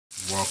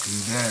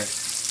Welcome back.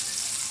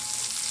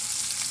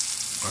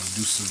 About to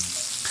do some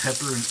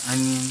pepper and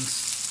onions,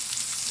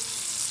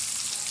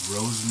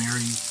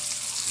 rosemary,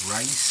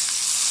 rice,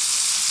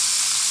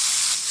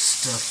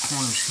 stuffed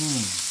Cornish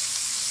hen,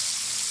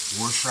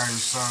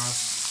 Worcestershire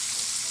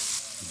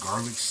sauce,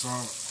 garlic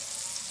salt,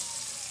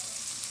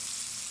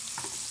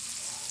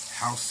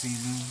 house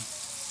seasoning,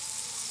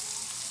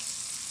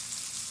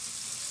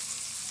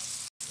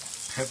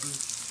 pepper.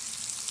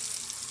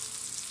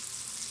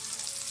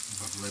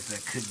 About to let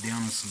that cook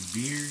down in some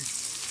beer.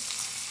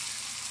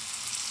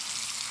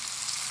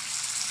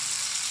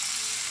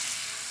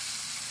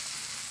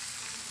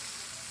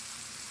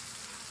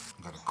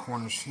 Got a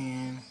Cornish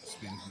hen. It's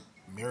been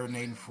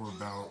marinating for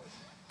about,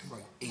 I think,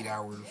 like 8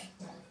 hours.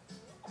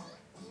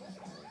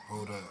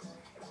 Hold up.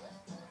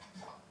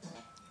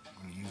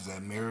 I'm gonna use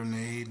that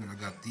marinade, and I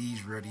got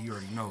these ready. You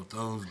already know what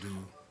those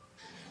do.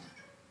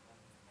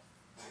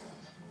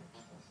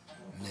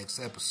 Next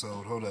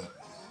episode, hold up.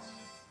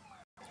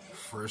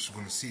 First, we're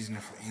gonna season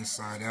it from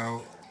inside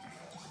out.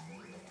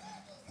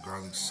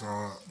 Garlic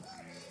salt,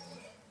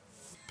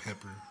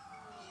 pepper.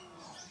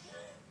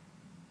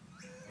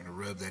 I'm gonna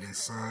rub that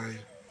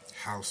inside.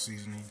 House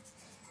seasoning.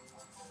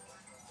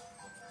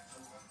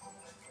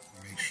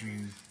 Make sure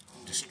you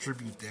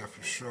distribute that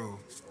for sure.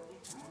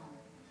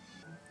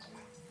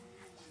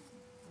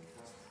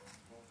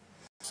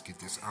 Let's get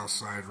this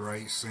outside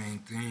right. Same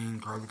thing.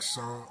 Garlic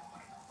salt,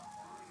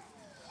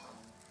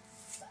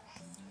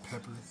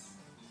 pepper,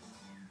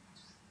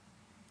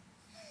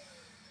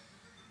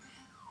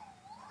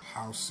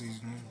 house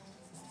seasoning.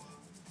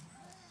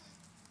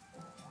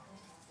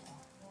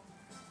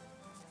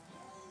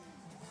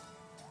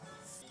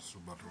 So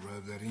about to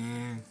rub that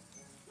in.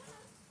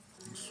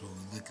 This is what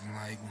we're looking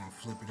like. We're gonna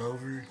flip it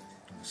over.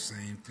 Do the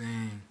same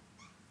thing.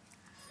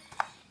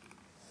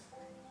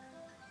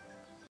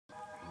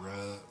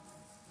 Rub.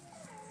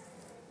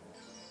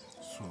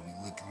 That's what we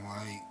looking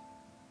like.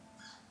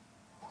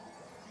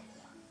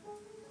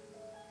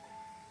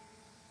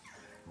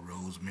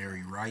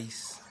 Rosemary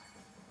rice.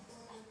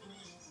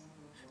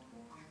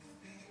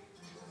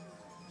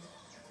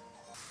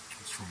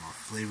 That's where my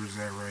flavor's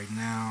at right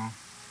now.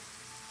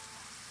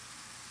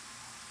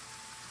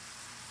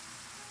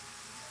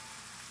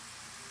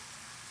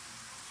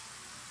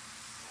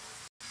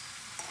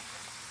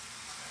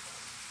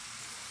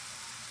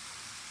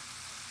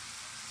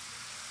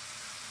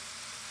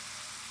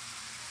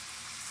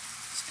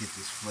 Let's get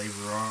this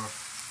flavor off.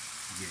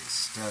 Get it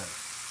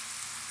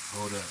stuffed.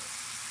 Hold up.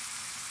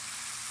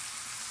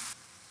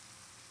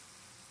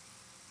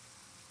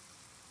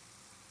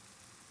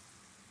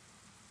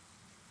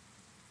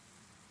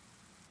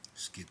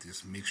 Let's get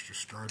this mixture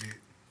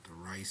started. The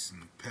rice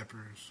and the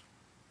peppers.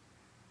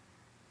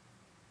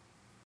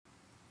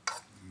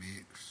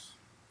 Mix.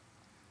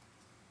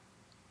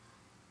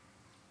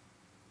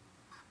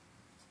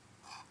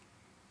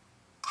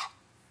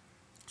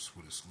 That's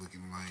what it's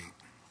looking like.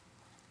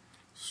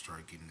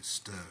 Start getting it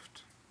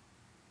stuffed.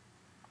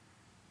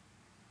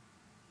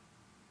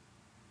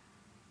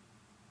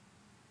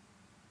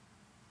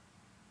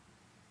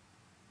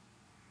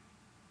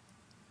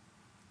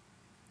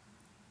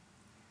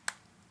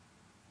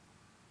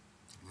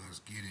 Let's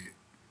get it.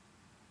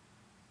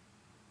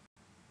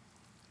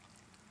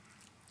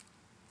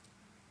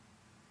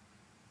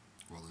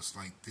 Well, it's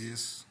like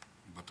this.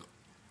 I'm about to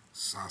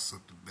sauce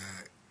up the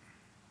back.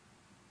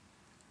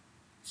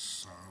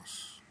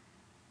 Sauce.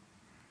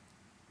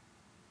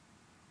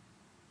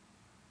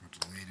 I'm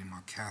about to lay it in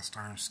my cast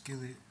iron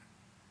skillet.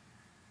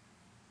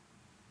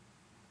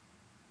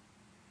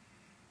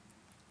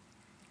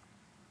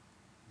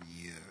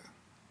 Yeah.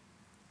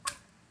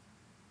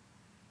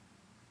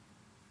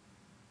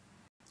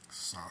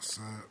 Sauce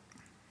up.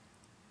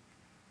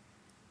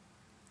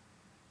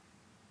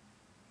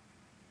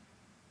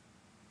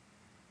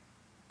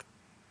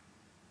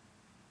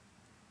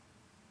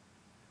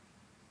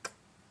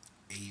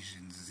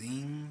 Asian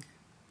zing.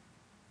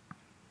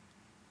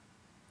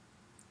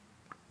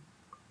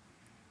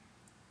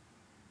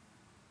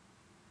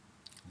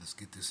 Let's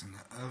get this in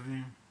the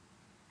oven.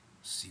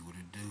 See what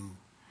it do.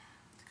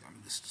 I think I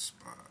missed a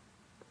spot.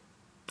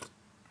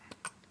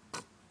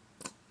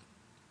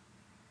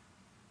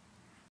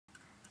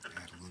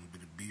 Add a little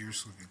bit of beer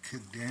so it can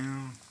cook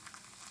down.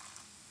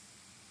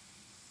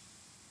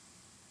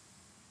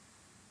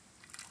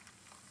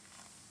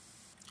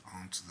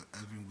 Onto the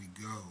oven we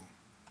go.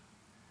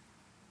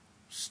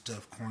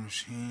 Stuffed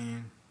Cornish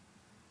hen,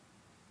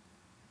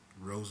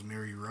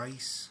 rosemary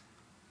rice,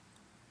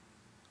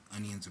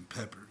 onions and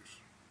peppers.